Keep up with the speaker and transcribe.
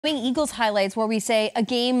Eagles highlights where we say a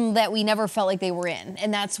game that we never felt like they were in.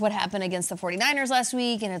 And that's what happened against the 49ers last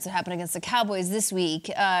week, and it's what happened against the Cowboys this week.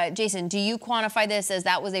 Jason, do you quantify this as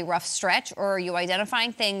that was a rough stretch, or are you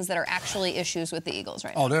identifying things that are actually issues with the Eagles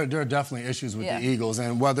right now? Oh, there are definitely issues with the Eagles.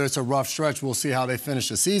 And whether it's a rough stretch, we'll see how they finish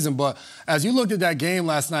the season. But as you looked at that game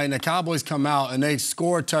last night, and the Cowboys come out and they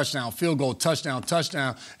score a touchdown, field goal, touchdown,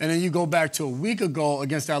 and then you go back to a week ago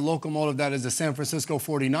against that locomotive that is the San Francisco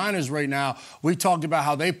 49ers right now, we talked about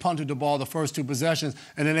how they punted the ball the first two possessions,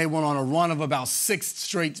 and then they went on a run of about 6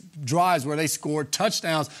 straight drives where they scored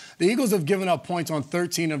touchdowns. The Eagles have given up points on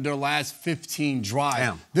 13 of their last 15 drives.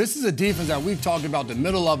 Damn. This is a defense that we've talked about the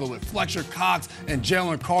middle of it with Fletcher Cox and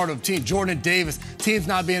Jalen Carter, Jordan Davis, teams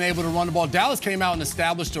not being able to run the ball. Dallas came out and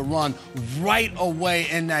established a run right away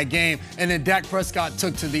in that game, and then Dak Prescott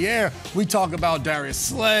took to the air. We talk about Darius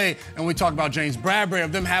Slay, and we talk about James Bradbury,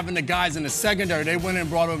 of them having the guys in the secondary. They went and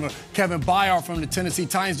brought over Kevin Byard from the Tennessee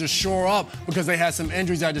Titans to shore up because they had some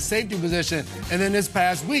injuries at the safety position. And then this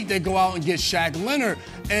past week, they go out and get Shaq Leonard,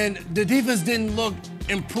 and the defense didn't look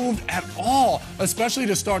improved at all, especially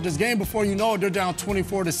to start this game. Before you know it, they're down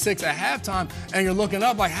 24-6 at halftime, and you're looking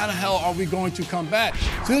up like, how the hell are we going to come back?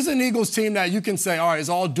 So this is an Eagles team that you can say, all right, it's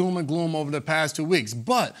all doom and gloom over the past 2 weeks.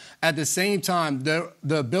 But at the same time, the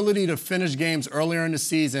ability to finish games earlier in the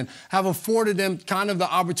season have afforded them kind of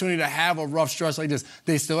the opportunity to have a rough stretch like this.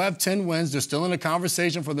 They still have 10 wins. They're still in the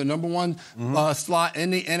conversation for the number one slot in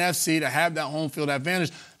the NFC to have that home field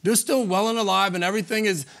advantage. They're still well and alive, and everything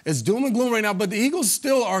is doom and gloom right now. But the Eagles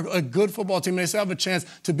still are a good football team. They still have a chance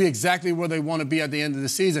to be exactly where they want to be at the end of the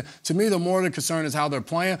season. To me, the more the concern is how they're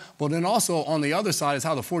playing. But then also on the other side is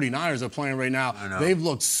how the 49ers are playing right now. They've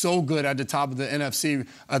looked so good at the top of the NFC,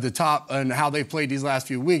 at the top, and how they've played these last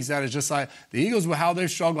few weeks. That is just like the Eagles with how they've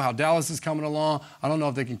struggled, how Dallas is coming along. I don't know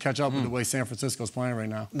if they can catch up with the way San Francisco's playing right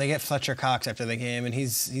now. They get Fletcher Cox after the game, and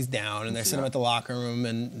he's down, and they send him at the locker room,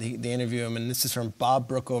 and they interview him. And this is from Bob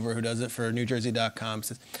Brookover, who does it for NewJersey.com.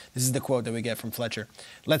 Says, this is the quote that we get from Fletcher.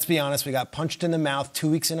 Let's be honest, we got punched in the mouth 2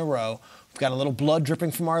 weeks in a row. We've got a little blood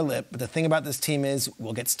dripping from our lip. But the thing about this team is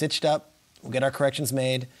we'll get stitched up, we'll get our corrections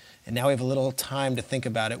made, and now we have a little time to think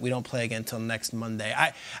about it. We don't play again until next Monday.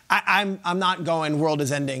 I'm not going world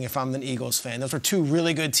is ending if I'm an Eagles fan. Those were two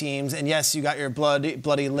really good teams, and yes, you got your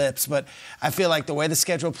bloody lips, but I feel like the way the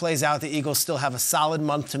schedule plays out, the Eagles still have a solid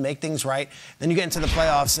month to make things right. Then you get into the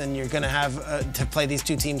playoffs, and you're going to have to play these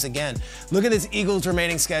two teams again. Look at this Eagles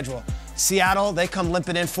remaining schedule. Seattle, they come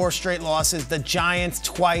limping in 4 straight losses. The Giants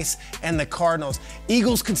twice, and the Cardinals.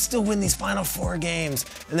 Eagles can still win these final 4 games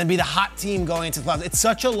and then be the hot team going into the playoffs. It's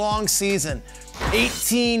such a long season,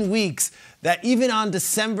 18 weeks, that even on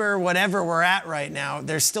December, whatever we're at right now,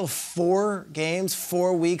 there's still 4 games,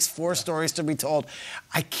 4 weeks, 4 stories to be told.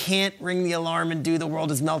 I can't ring the alarm and do the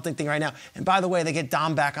world is melting thing right now. And by the way, they get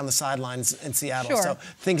Dom back on the sidelines in Seattle. So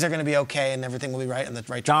things are going to be okay and everything will be right in the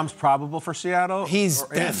right Dom's probable for Seattle? He's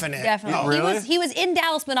definite. Definitely. Really? He was in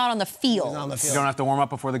Dallas, but not on the field. He's on the field. You don't have to warm up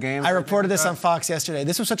before the game? I reported this on Fox yesterday.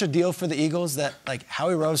 This was such a deal for the Eagles that, like,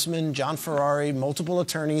 Howie Roseman, John Ferrari, multiple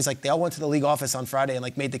attorneys, like, they all went to the league office on Friday and,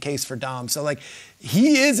 like, made the case for Dom. So, like,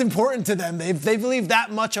 he is important to them. They believe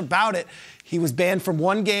that much about it. He was banned from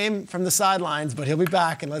 1 game from the sidelines, but he'll be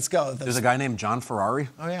back, and let's go. There's a guy named John Ferrari?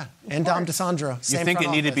 Oh, yeah. And Dom DeSandro. You think it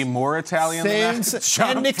needed to be more Italian than that?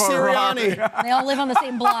 And Nick Sirianni. They all live on the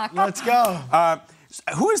same block. Let's go.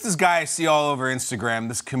 Who is this guy I see all over Instagram,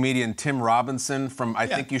 this comedian Tim Robinson from I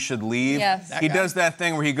Think You Should Leave? Yes. He does that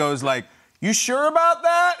thing where he goes like, you sure about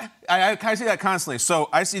that? I see that constantly. So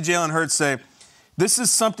I see Jalen Hurts say, this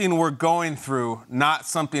is something we're going through, not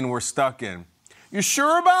something we're stuck in. You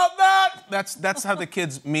sure about that? That's how the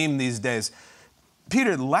kids meme these days.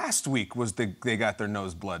 Peter, last week was they got their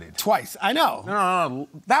nose bloodied. Twice, I know. No,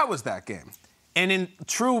 that was that game. And in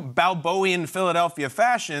true Balboian Philadelphia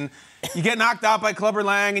fashion, you get knocked out by Clubber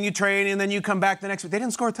Lang and you train and then you come back the next week. They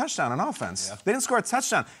didn't score a touchdown on offense. Yeah. They didn't score a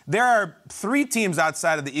touchdown. There are 3 teams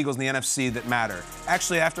outside of the Eagles in the NFC that matter.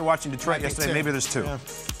 Actually, after watching Detroit yesterday, maybe there's 2. Yeah.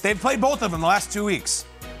 They've played both of them the last 2 weeks.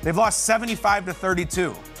 They've lost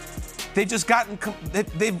 75-32. They've just gotten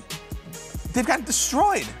they've gotten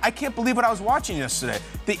destroyed. I can't believe what I was watching yesterday.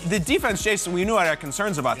 The defense, Jason, we knew I had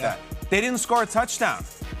concerns about that. They didn't score a touchdown.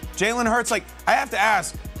 Jalen Hurts, like, I have to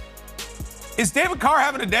ask, is David Carr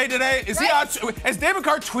having a day today? Is has David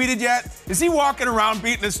Carr tweeted yet? Is he walking around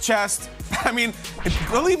beating his chest? I mean,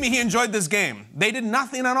 believe me, he enjoyed this game. They did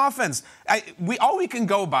nothing on offense. All we can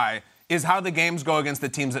go by is how the games go against the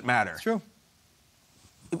teams that matter. It's true.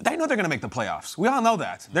 I know they're going to make the playoffs. We all know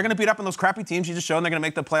that. They're going to beat up on those crappy teams you just showed, and they're going to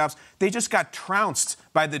make the playoffs. They just got trounced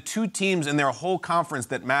by the 2 teams in their whole conference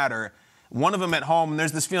that matter. one of them at home, and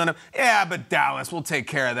there's this feeling of, yeah, but Dallas, we'll take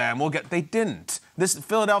care of them. They didn't.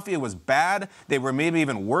 Philadelphia was bad. They were maybe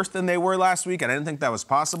even worse than they were last week, and I didn't think that was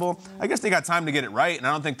possible. I guess they got time to get it right, and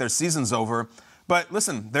I don't think their season's over. But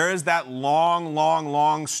listen, there is that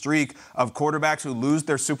long streak of quarterbacks who lose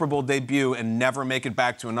their Super Bowl debut and never make it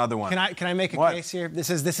back to another one. Can I make a case here? This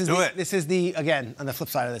is the again on the flip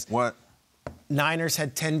side of this. What? Niners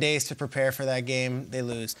had 10 days to prepare for that game. They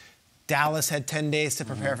lose. Dallas had 10 days to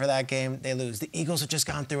prepare for that game. They lose. The Eagles have just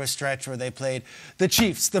gone through a stretch where they played the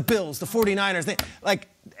Chiefs, the Bills, the 49ers.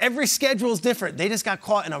 Every schedule is different. They just got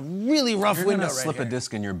caught in a really rough window right here. You're going to slip a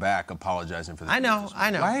disc in your back apologizing for this. I know.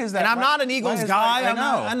 Why is that? And I'm not an Eagles guy. I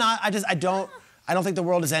know. I don't think the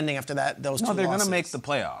world is ending after those two losses. No, they're going to make the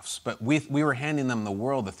playoffs. But we were handing them the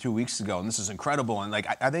world 2 weeks ago, and this is incredible. And,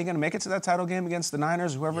 are they going to make it to that title game against the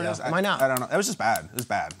Niners, whoever it is? Why not? I don't know. It was just bad. It was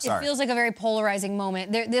bad. Sorry. It feels like a very polarizing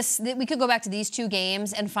moment. We could go back to these two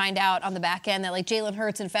games and find out on the back end that, Jalen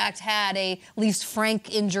Hurts, in fact, had a Leafs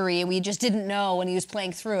Frank injury, and we just didn't know when he was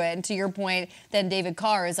playing through it. And to your point, then David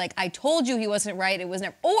Carr is I told you he wasn't right. It was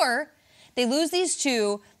never. Or they lose these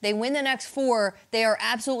two, they win the next 4, they are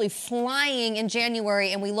absolutely flying in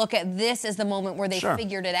January, and we look at this as the moment where they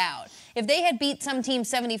figured it out. If they had beat some team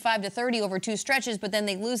 75-30 over 2 stretches, but then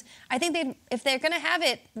they lose, I think if they're going to have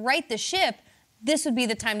it right the ship, this would be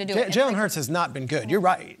the time to do it. Jalen Hurts has not been good. You're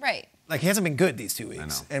right. Right. He hasn't been good these 2 weeks. I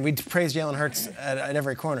know. And we praise Jalen Hurts at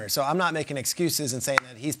every corner. So I'm not making excuses and saying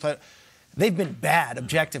that he's played. They've been bad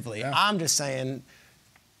objectively. Yeah. I'm just saying.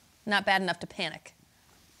 Not bad enough to panic.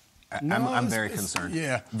 I'm very concerned.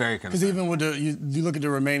 Yeah. Very concerned. Because even with you look at the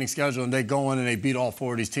remaining schedule and they go in and they beat all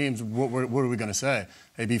 4 of these teams, what are we going to say?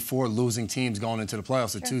 They beat 4 losing teams going into the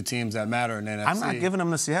playoffs, the 2 teams that matter in the NFC. I'm not giving them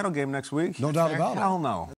the Seattle game next week. No doubt about it. Hell no.